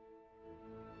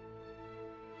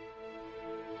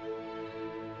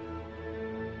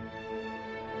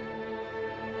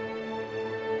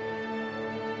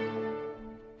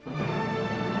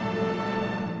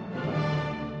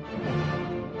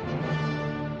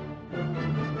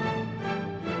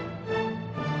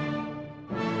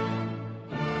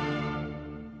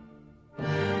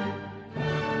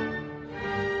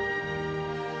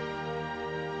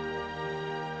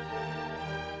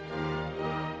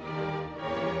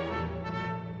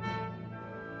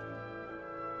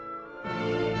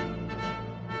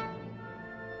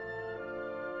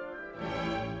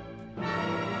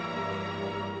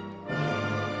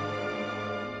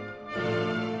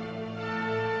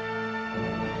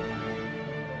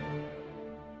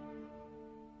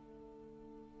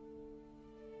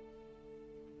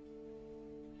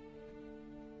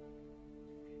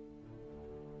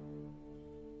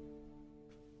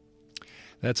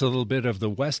 That's a little bit of the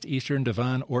West Eastern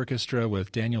Divan Orchestra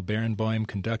with Daniel Barenboim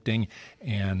conducting,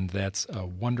 and that's a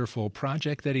wonderful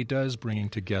project that he does, bringing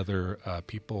together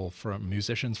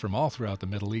musicians from all throughout the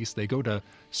Middle East. They go to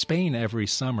Spain every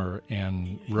summer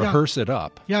and rehearse it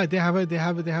up. Yeah, they have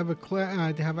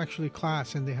actually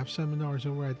class, and they have seminars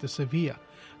over at the Sevilla.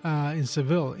 In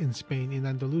Seville, in Spain, in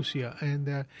Andalusia,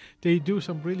 and they do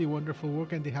some really wonderful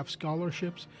work, and they have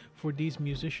scholarships for these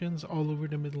musicians all over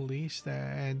the Middle East.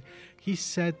 And he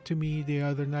said to me the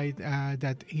other night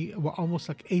that almost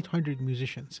like 800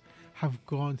 musicians have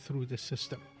gone through the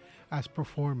system as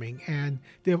performing, and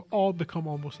they've all become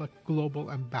almost like global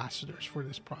ambassadors for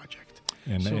this project.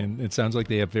 And it sounds like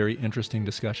they have very interesting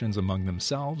discussions among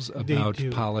themselves about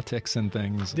politics and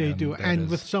things. They do. And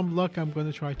with some luck, I'm going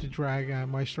to try to drag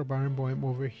Maestro Barenboim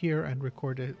over here and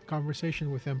record a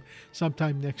conversation with him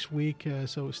sometime next week.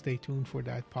 So stay tuned for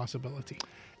that possibility.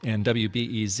 And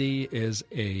WBEZ is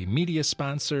a media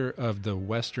sponsor of the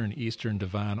Western Eastern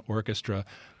Divan Orchestra.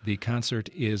 The concert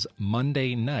is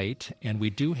Monday night, and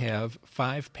we do have have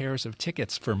 5 pairs of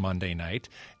tickets for Monday night.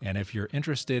 And if you're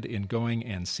interested in going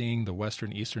and seeing the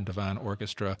Western Eastern Divan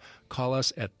Orchestra, call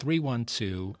us at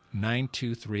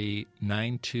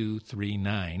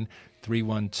 312-923-9239.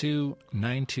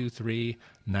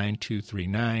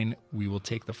 312-923-9239. We will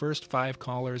take the first 5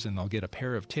 callers, and they'll get a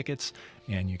pair of tickets,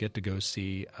 and you get to go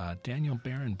see Daniel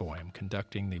Barenboim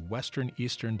conducting the Western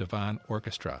Eastern Divan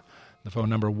Orchestra. The phone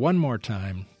number one more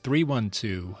time,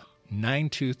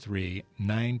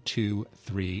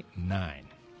 312-923-9239.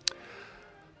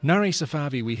 Nari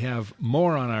Safavi, we have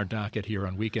more on our docket here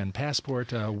on Weekend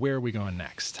Passport. Where are we going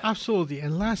next? Absolutely,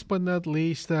 and last but not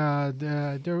least,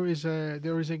 there is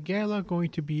a gala going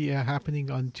to be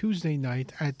happening on Tuesday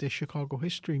night at the Chicago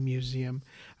History Museum.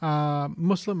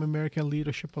 Muslim American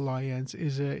Leadership Alliance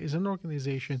is an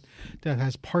organization that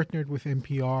has partnered with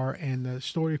NPR and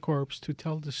StoryCorps to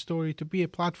tell the story, to be a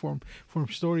platform for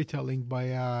storytelling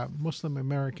by Muslim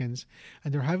Americans,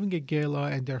 and they're having a gala,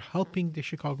 and they're helping the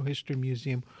Chicago History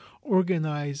Museum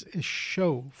organize a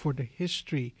show for the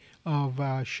history of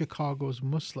Chicago's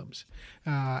Muslims.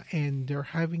 And they're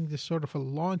having this sort of a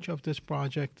launch of this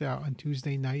project on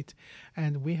Tuesday night.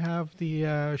 And we have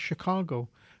the Chicago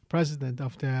president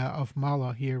of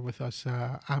Mala here with us,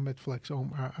 Ahmed Flex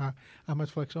Omar.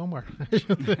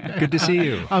 Good to see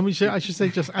you. I should say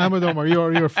just Ahmed Omar,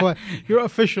 your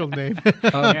official name.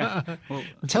 Well,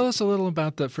 tell us a little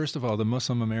about first of all, the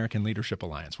Muslim American Leadership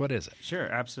Alliance. What is it? Sure,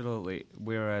 absolutely.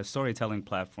 We're a storytelling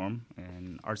platform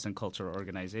and arts and culture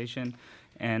organization.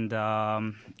 And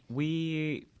our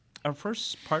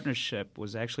first partnership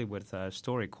was actually with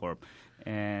StoryCorps.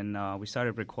 And we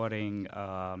started recording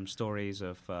stories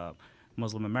of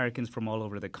Muslim Americans from all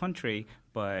over the country.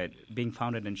 But being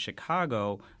founded in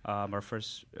Chicago, one of our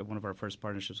first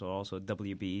partnerships was also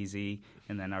WBEZ,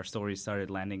 and then our stories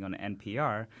started landing on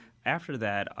NPR. After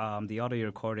that, the audio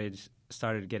recorded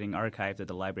started getting archived at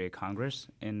the Library of Congress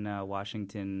in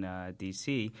Washington,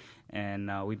 D.C., and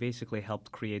we basically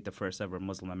helped create the first ever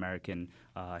Muslim American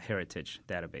heritage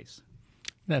database.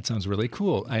 That sounds really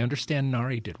cool. I understand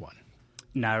Nari did one.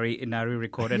 Nari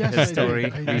recorded his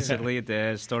story recently at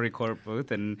the StoryCorps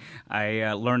booth, and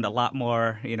I learned a lot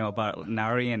more, about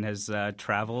Nari and his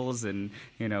travels, and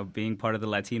being part of the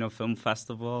Latino Film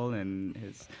Festival, and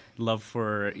his love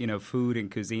for food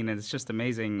and cuisine. And it's just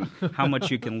amazing how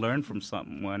much you can learn from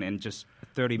someone in just a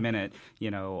 30-minute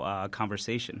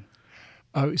conversation.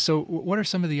 So, what are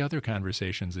some of the other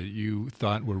conversations that you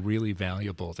thought were really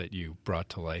valuable that you brought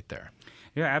to light there?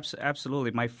 Yeah,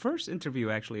 absolutely. My first interview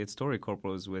actually at StoryCorps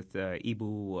was with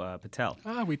Ibu Patel.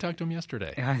 We talked to him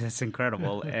yesterday. Yeah, that's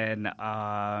incredible. And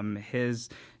his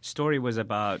story was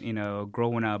about,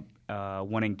 growing up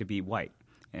wanting to be white.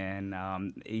 And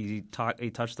he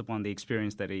touched upon the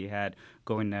experience that he had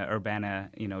going to Urbana,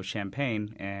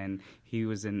 Champaign, and he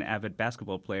was an avid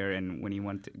basketball player. And when he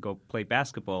wanted to go play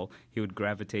basketball, he would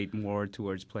gravitate more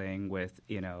towards playing with,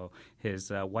 his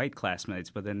white classmates.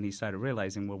 But then he started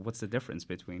realizing, well, what's the difference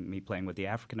between me playing with the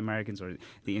African Americans or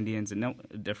the Indians? And no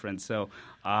difference. So,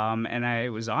 and I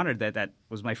was honored that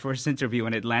was my first interview,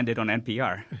 and it landed on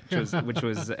NPR,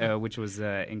 which was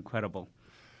incredible.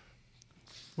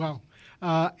 Wow.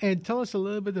 And tell us a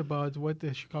little bit about what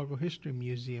the Chicago History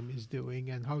Museum is doing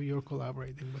and how you're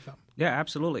collaborating with them. Yeah,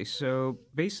 absolutely. So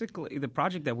basically, the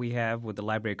project that we have with the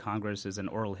Library of Congress is an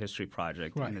oral history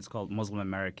project, and it's called Muslim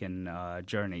American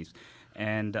Journeys.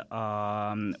 And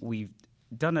we've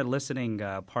done a listening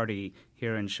party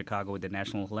here in Chicago with the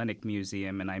National Hellenic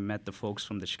Museum, and I met the folks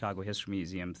from the Chicago History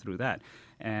Museum through that.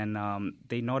 And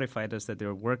they notified us that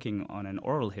they're working on an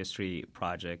oral history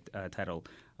project titled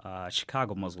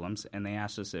Chicago Muslims, and they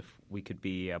asked us if we could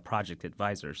be project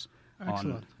advisors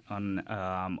on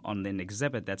an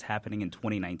exhibit that's happening in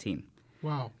 2019.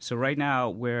 Wow. So right now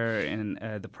we're in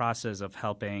the process of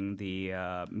helping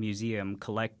the museum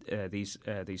collect these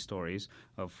stories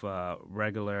of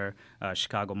regular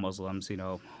Chicago Muslims,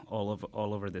 all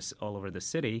over the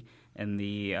city, and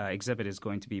the exhibit is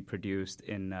going to be produced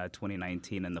in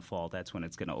 2019 in the fall. That's when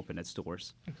it's going to open its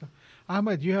doors. Excellent.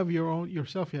 Ahmed, you have you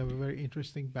have a very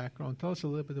interesting background. Tell us a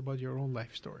little bit about your own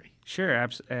life story. Sure,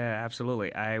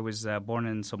 absolutely. I was born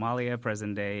in Somalia,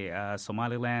 present-day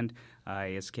Somaliland. I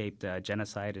escaped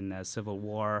genocide and civil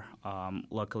war.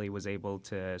 Luckily, was able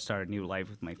to start a new life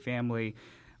with my family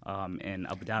in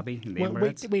Abu Dhabi, in the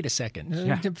Emirates. Wait a second.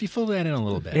 You fill that in a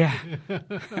little bit. Yeah.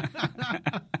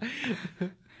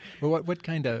 Well, what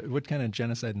kind of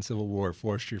genocide and civil war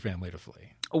forced your family to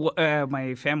flee? Well,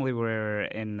 my family were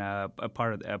in a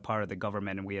part of the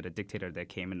government, and we had a dictator that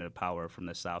came into power from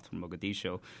the south, from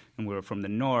Mogadishu, and we were from the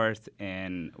north,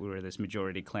 and we were this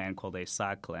majority clan called the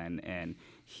Saad clan, and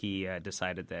he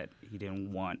decided that he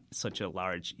didn't want such a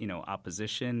large,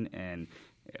 opposition, and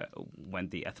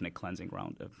went the ethnic cleansing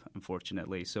round,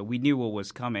 unfortunately. So we knew what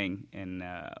was coming, and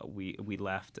we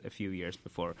left a few years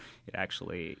before it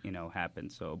actually,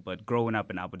 happened. So, but growing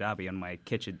up in Abu Dhabi, on my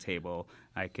kitchen table,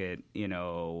 I could,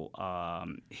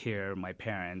 hear my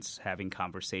parents having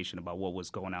conversation about what was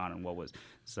going on and what was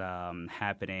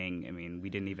happening. I mean, we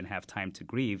didn't even have time to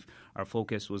grieve. Our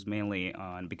focus was mainly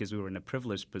on, because we were in a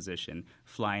privileged position,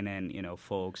 flying in,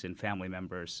 folks and family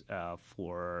members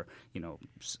for,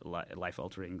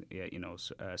 life-altering,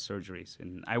 surgeries.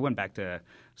 And I went back to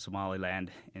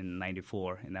Somaliland in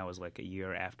 '94, and that was like a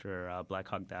year after Black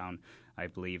Hawk Down, I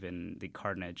believe, and the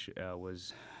carnage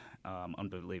was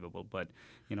unbelievable. But,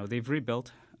 they've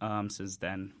rebuilt since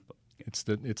then. It's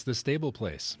the stable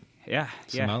place. Yeah.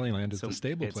 Somaliland is the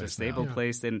stable place. It's a stable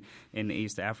place in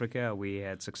East Africa. We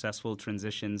had successful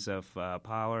transitions of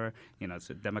power.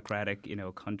 It's a democratic,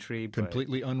 country.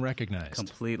 Completely unrecognized.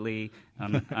 Completely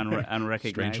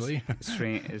unrecognized.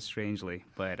 Strangely.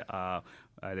 But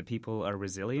the people are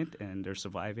resilient, and they're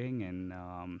surviving, and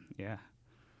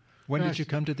When did you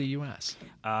come to the U.S.?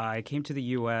 I came to the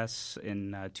U.S.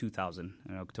 in 2000,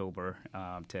 in October,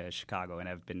 to Chicago, and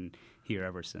I've been here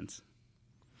ever since.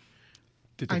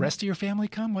 Did the rest of your family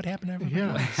come? What happened to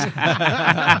everybody?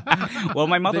 Well,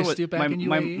 my mother was back in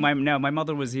UAE? My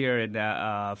mother was here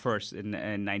first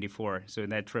in '94. So in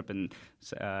that trip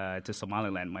to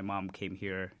Somaliland, my mom came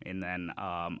here, and then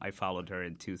I followed her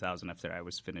in 2000 after I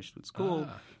was finished with school.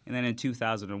 And then in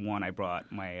 2001, I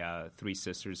brought my three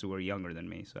sisters who were younger than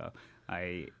me. So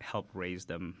I helped raise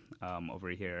them over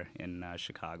here in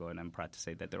Chicago, and I'm proud to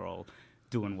say that they're all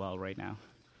doing well right now.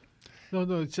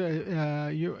 No, it's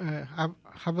you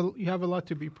have a lot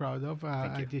to be proud of.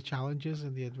 The challenges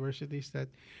and the adversities that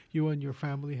you and your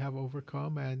family have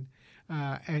overcome, and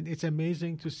it's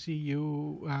amazing to see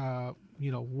you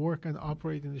work and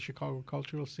operate in the Chicago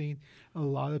cultural scene. A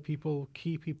lot of people,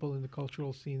 key people in the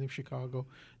cultural scene of Chicago,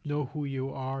 know who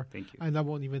you are. Thank you. And I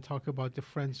won't even talk about the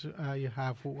friends you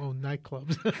have who own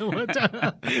nightclubs.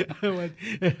 But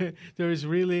there is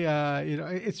really,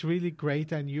 it's really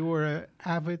great. And you were an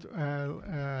avid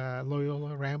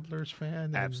Loyola Ramblers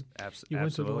fan. And you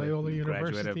went to Loyola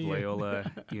University. Graduate of Loyola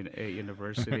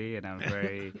University, and I'm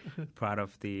very proud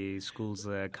of the school's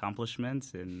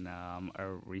accomplishments and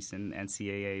our recent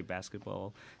NCAA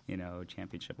basketball,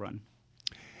 championship run.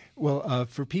 Well,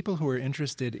 for people who are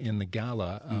interested in the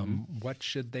gala, what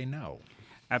should they know?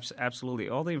 Absolutely.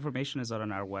 All the information is on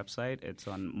our website. It's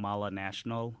on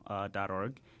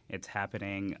malanational.org. It's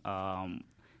happening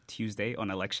Tuesday on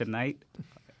election night.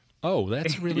 Oh,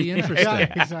 that's really interesting.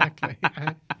 Yeah, exactly.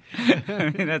 I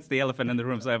mean, that's the elephant in the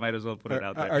room, so I might as well put it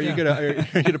out there. Are you gonna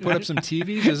put up some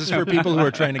TVs? Is this for people who are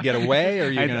trying to get away?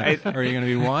 Are you gonna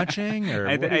be watching? Or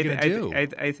what are you gonna do?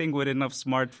 I think with enough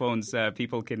smartphones,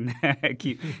 people can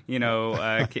keep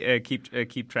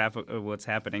track of what's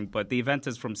happening. But the event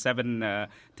is from 7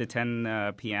 to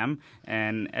 10 p.m.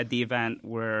 And at the event,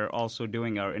 we're also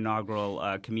doing our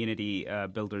inaugural Community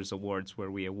Builders Awards,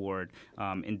 where we award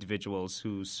individuals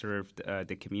who served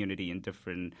the community in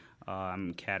different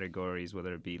categories,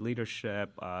 whether it be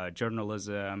leadership,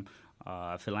 journalism,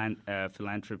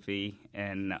 philanthropy,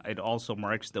 and it also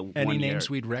marks the 1 year. Any names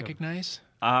we'd recognize?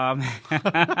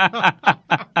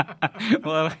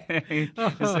 Well,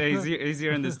 he's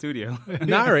here in the studio.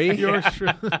 Nari, yours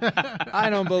truly. I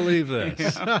don't believe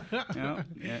this.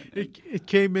 It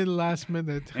came in last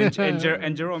minute.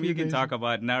 And Jerome, you can talk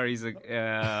about Nari's,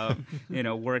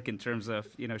 work in terms of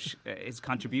his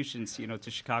contributions, to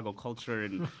Chicago culture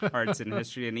and arts and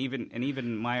history, and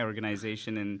even my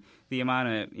organization, and the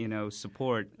amount of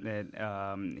support that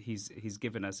he's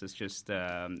given us is just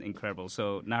incredible.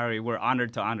 So Nari, we're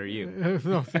honored to honor you.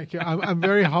 No, thank you. I'm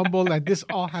very humbled, and this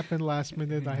all happened last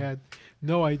minute. I had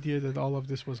no idea that all of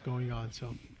this was going on.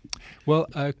 So, well,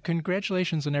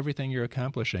 congratulations on everything you're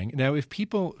accomplishing. Now, if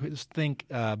people think,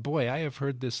 boy, I have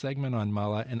heard this segment on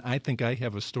Mala, and I think I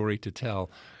have a story to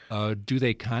tell, do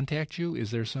they contact you?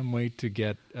 Is there some way to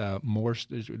get more?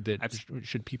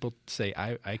 Should people say,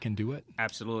 I can do it?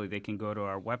 Absolutely. They can go to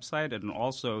our website, and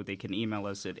also they can email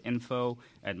us at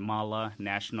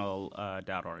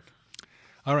info@malanational.org.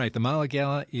 All right, the Mala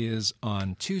Gala is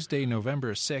on Tuesday,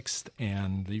 November 6th,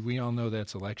 and we all know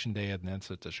that's Election Day, and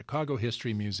that's at the Chicago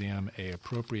History Museum, an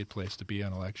appropriate place to be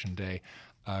on Election Day.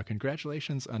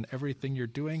 Congratulations on everything you're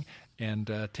doing,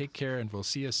 and take care, and we'll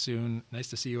see you soon. Nice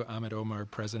to see you, Ahmed Omar,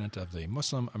 president of the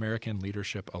Muslim American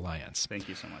Leadership Alliance. Thank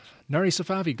you so much. Nari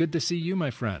Safavi, good to see you,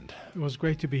 my friend. It was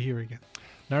great to be here again.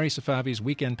 Nari Safavi's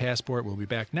Weekend Passport will be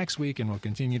back next week, and will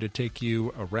continue to take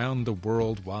you around the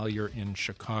world while you're in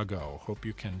Chicago. Hope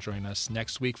you can join us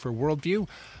next week for Worldview.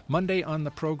 Monday on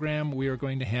the program, we are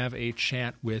going to have a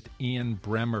chat with Ian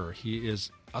Bremmer. He is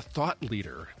a thought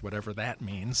leader, whatever that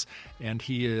means, and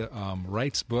he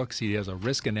writes books. He has a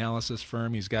risk analysis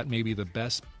firm. He's got maybe the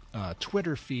best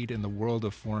Twitter feed in the world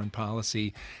of foreign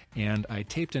policy, and I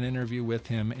taped an interview with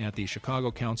him at the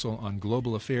Chicago Council on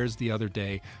Global Affairs the other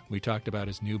day. We talked about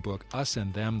his new book, Us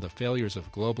and Them, The Failures of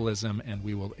Globalism, and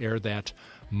we will air that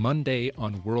Monday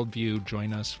on Worldview.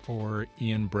 Join us for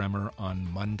Ian Bremmer on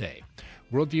Monday.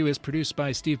 Worldview is produced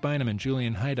by Steve Bynum and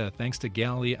Julian Haida. Thanks to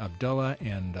Gali Abdullah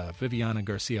and Viviana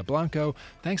Garcia Blanco.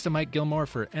 Thanks to Mike Gilmore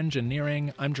for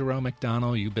engineering. I'm Jerome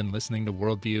McDonnell. You've been listening to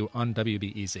Worldview on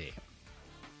WBEZ.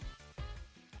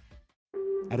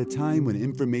 At a time when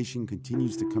information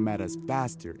continues to come at us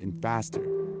faster and faster,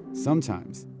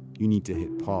 sometimes you need to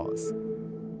hit pause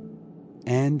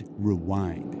and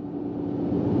rewind.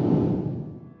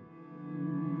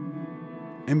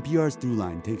 NPR's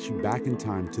Throughline takes you back in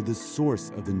time to the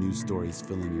source of the news stories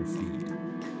filling your feed.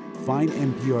 Find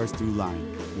NPR's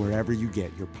Throughline wherever you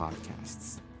get your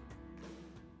podcasts.